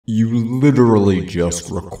You literally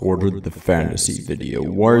just recorded the fantasy video.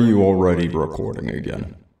 Why are you already recording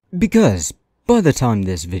again? Because by the time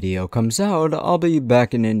this video comes out, I'll be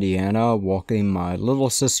back in Indiana walking my little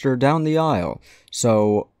sister down the aisle.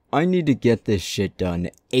 So I need to get this shit done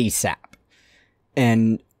ASAP.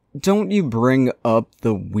 And don't you bring up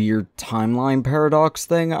the weird timeline paradox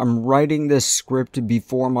thing? I'm writing this script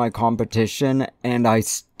before my competition, and I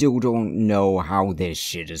still don't know how this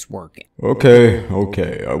shit is working. Okay,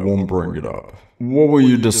 I won't bring it up. What will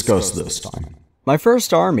you discuss this time? My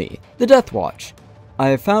first army, the Deathwatch.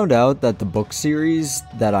 I found out that the book series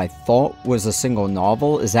that I thought was a single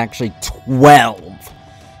novel is actually 12.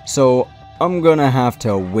 So I'm gonna have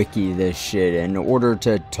to wiki this shit in order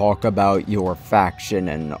to talk about your faction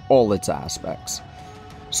and all its aspects.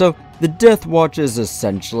 So, the Deathwatch is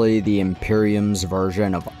essentially the Imperium's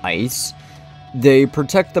version of ICE. They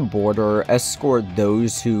protect the border, escort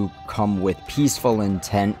those who come with peaceful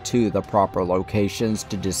intent to the proper locations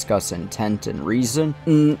to discuss intent and reason.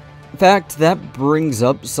 In fact, that brings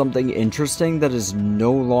up something interesting that is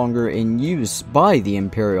no longer in use by the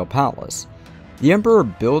Imperial Palace. The Emperor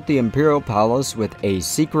built the Imperial Palace with a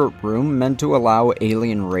secret room meant to allow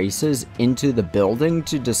alien races into the building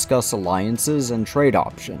to discuss alliances and trade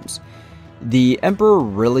options. The Emperor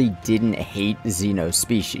really didn't hate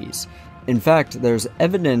xenospecies. In fact, there's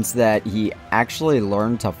evidence that he actually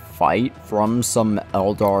learned to fight from some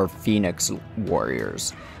Eldar Phoenix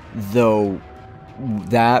warriors, though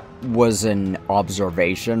that was an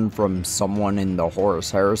observation from someone in the Horus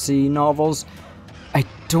Heresy novels. I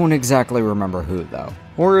don't exactly remember who, though.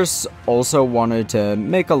 Horus also wanted to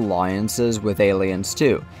make alliances with aliens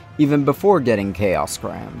too, even before getting Chaos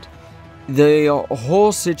crammed. The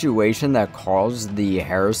whole situation that caused the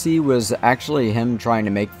heresy was actually him trying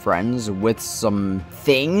to make friends with some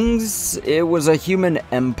things. It was a human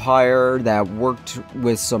empire that worked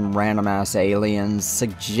with some random-ass aliens,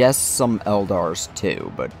 suggests some Eldars too,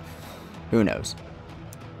 but who knows.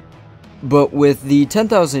 But with the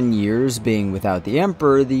 10,000 years being without the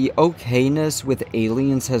Emperor, the okayness with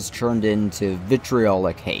aliens has turned into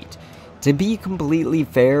vitriolic hate. To be completely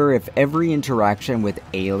fair, if every interaction with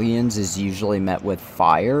aliens is usually met with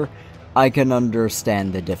fire, I can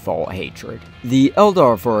understand the default hatred. The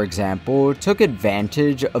Eldar, for example, took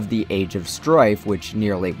advantage of the Age of Strife, which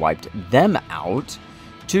nearly wiped them out,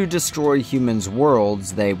 to destroy humans'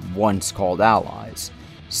 worlds they once called allies.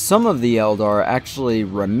 Some of the Eldar actually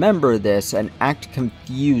remember this and act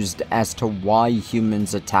confused as to why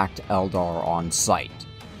humans attacked Eldar on sight.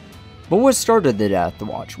 But what started the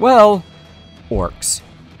Deathwatch? Well, orcs.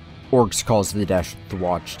 Orcs caused the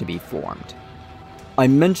Deathwatch to be formed. I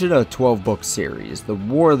mentioned a 12-book series. The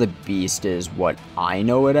War of the Beast is what I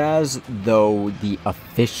know it as, though the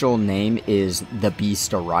official name is The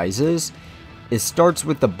Beast Arises. It starts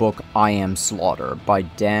with the book I Am Slaughter by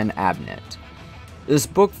Dan Abnett. This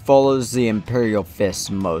book follows the Imperial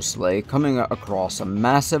Fist mostly, coming across a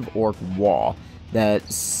massive orc wall that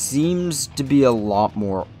seems to be a lot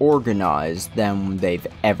more organized than they've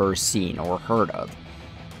ever seen or heard of.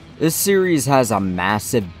 This series has a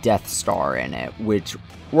massive Death Star in it, which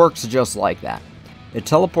works just like that. It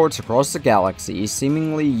teleports across the galaxy,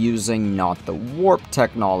 seemingly using not the warp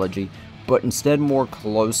technology, but instead more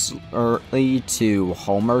closely to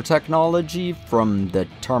Homer technology from the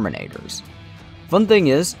Terminators. Fun thing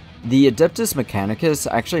is, the Adeptus Mechanicus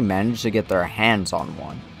actually managed to get their hands on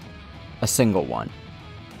one. A single one.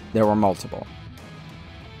 There were multiple.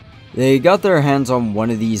 They got their hands on one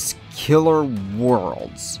of these killer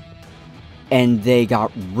worlds, and they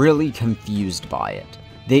got really confused by it.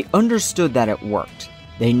 They understood that it worked.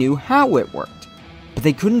 They knew how it worked, but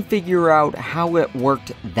they couldn't figure out how it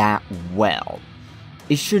worked that well.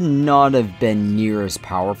 It should not have been near as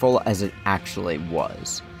powerful as it actually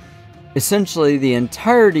was. Essentially, the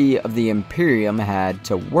entirety of the Imperium had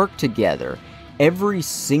to work together. Every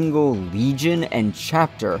single legion and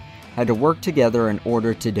chapter had to work together in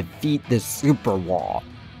order to defeat the Super Wall.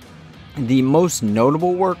 The most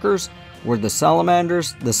notable workers were the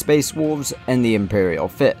Salamanders, the Space Wolves, and the Imperial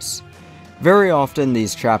Fists. Very often,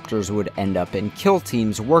 these chapters would end up in kill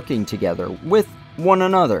teams working together with one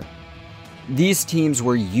another. These teams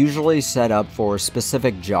were usually set up for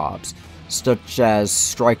specific jobs, such as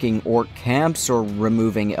striking orc camps or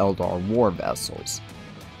removing Eldar war vessels.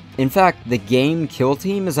 In fact, the game Kill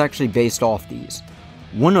Team is actually based off these.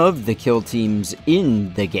 One of the kill teams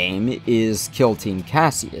in the game is Kill Team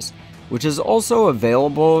Cassius, which is also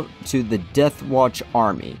available to the Deathwatch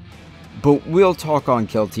army, but we'll talk on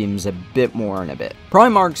kill teams a bit more in a bit.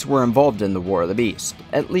 Primarchs were involved in the War of the Beast.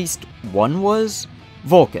 At least one was.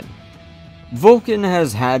 Vulcan. Vulcan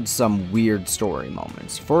has had some weird story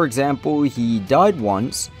moments. For example, he died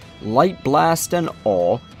once, light blast and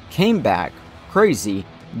all, came back, crazy,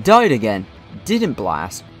 died again, didn't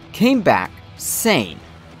blast, came back, sane.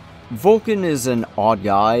 Vulcan is an odd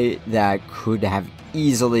guy that could have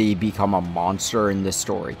easily become a monster in this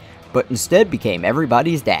story, but instead became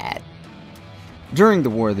everybody's dad. During the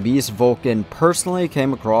War of the Beast, Vulcan personally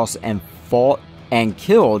came across and fought and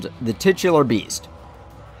killed the titular beast.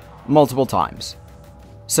 Multiple times.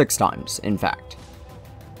 6 times, in fact.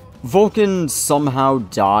 Vulcan somehow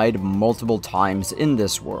died multiple times in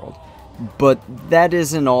this world, but that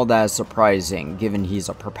isn't all that surprising given he's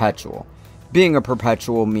a perpetual. Being a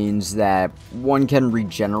perpetual means that one can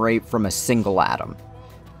regenerate from a single atom.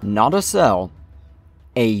 Not a cell,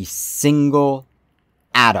 a single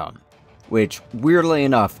atom. Which, weirdly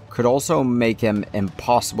enough, could also make him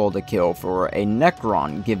impossible to kill for a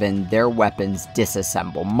Necron given their weapons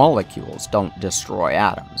disassemble molecules, don't destroy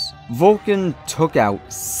atoms. Vulcan took out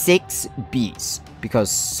 6 beasts because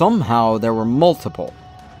somehow there were multiple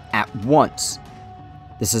at once.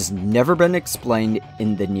 This has never been explained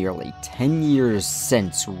in the nearly 10 years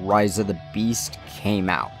since Rise of the Beast came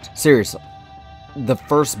out. Seriously, the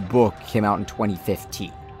first book came out in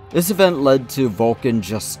 2015. This event led to Vulcan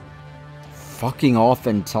just fucking off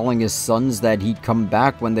and telling his sons that he'd come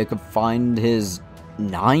back when they could find his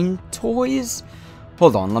 9 toys?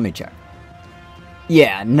 Hold on, let me check.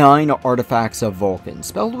 Yeah, 9 artifacts of Vulcan,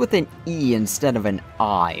 spelled with an E instead of an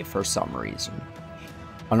I for some reason.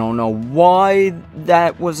 I don't know why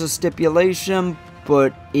that was a stipulation,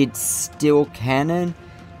 but it's still canon,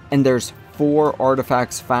 and there's 4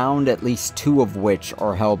 artifacts found, at least 2 of which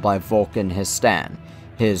are held by Vulcan Histan,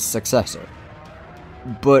 his successor.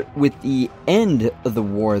 But with the end of the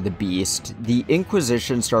War of the Beast, the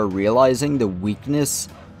Inquisition started realizing the weakness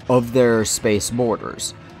of their space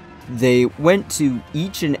borders. They went to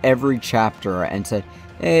each and every chapter and said,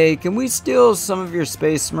 "Hey, can we steal some of your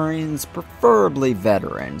space marines, preferably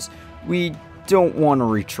veterans? We don't want to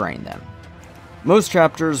retrain them." Most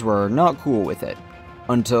chapters were not cool with it,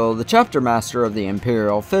 until the chapter master of the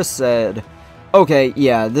Imperial Fist said, "Okay,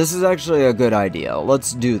 yeah, this is actually a good idea,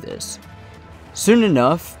 let's do this." Soon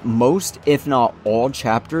enough, most, if not all,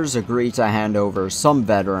 chapters agreed to hand over some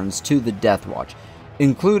veterans to the Deathwatch,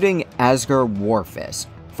 including Asger Warfist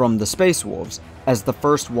from the Space Wolves as the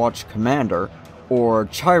first Watch commander, or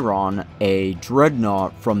Chiron, a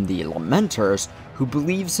dreadnought from the Lamenters who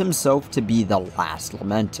believes himself to be the last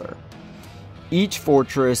Lamenter. Each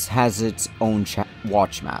fortress has its own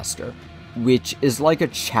Watchmaster, which is like a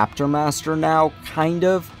chapter master now, kind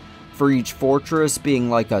of, for each fortress being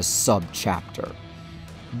like a sub-chapter.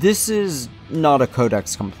 This is not a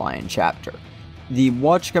Codex-compliant chapter. The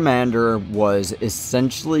Watch Commander was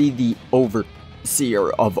essentially the overseer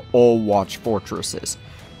of all Watch fortresses,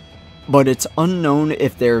 but it's unknown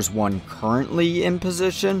if there's one currently in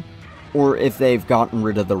position, or if they've gotten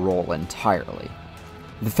rid of the role entirely.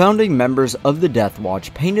 The founding members of the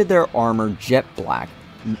Deathwatch painted their armor jet black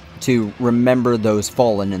to remember those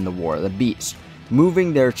fallen in the War of the Beast,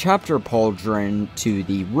 moving their chapter pauldron to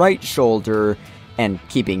the right shoulder and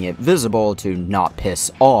keeping it visible to not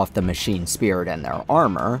piss off the machine spirit and their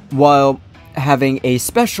armor, while having a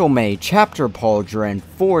special made chapter pauldron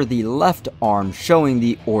for the left arm showing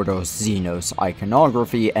the Ordos Xenos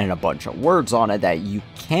iconography and a bunch of words on it that you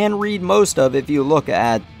can read most of if you look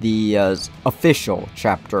at the official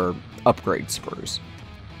chapter upgrade spurs.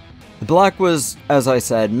 The black was, as I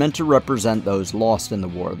said, meant to represent those lost in the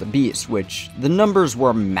War of the Beast, which the numbers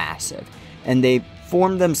were massive, and they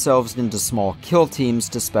formed themselves into small kill teams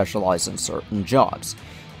to specialize in certain jobs.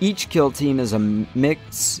 Each kill team is a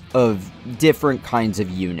mix of different kinds of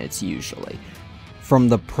units usually, from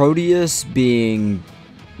the Proteus being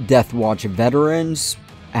Deathwatch veterans,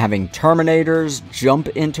 having Terminators, Jump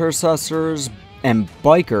Intercessors, and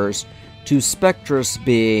Bikers, to Spectrus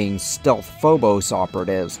being Stealth Phobos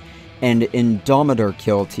operatives, and Indomitor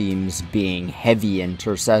kill teams being heavy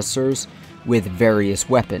intercessors with various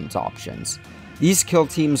weapons options. These kill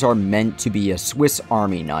teams are meant to be a Swiss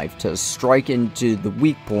Army knife to strike into the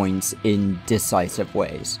weak points in decisive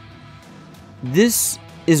ways. This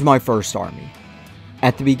is my first army.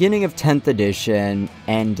 At the beginning of 10th edition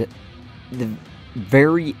and the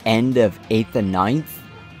very end of 8th and 9th,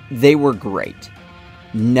 they were great.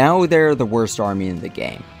 Now they're the worst army in the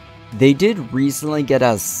game. They did recently get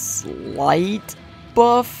a slight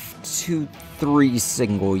buff to 3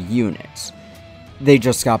 single units. They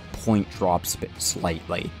just got point drops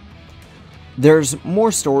slightly. There's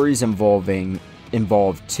more stories involved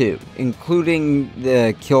too, including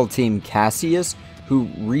the kill team Cassius, who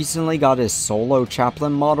recently got his solo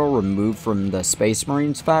chaplain model removed from the Space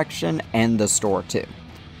Marines faction and the store too.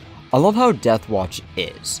 I love how Deathwatch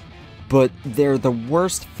is, but they're the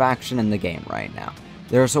worst faction in the game right now.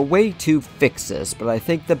 There's a way to fix this, but I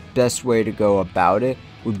think the best way to go about it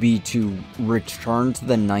would be to return to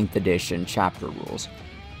the 9th edition chapter rules.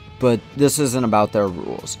 But this isn't about their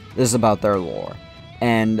rules, this is about their lore.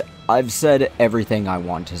 And I've said everything I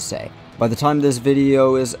want to say. By the time this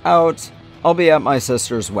video is out, I'll be at my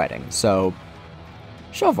sister's wedding, so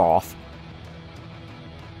shove off.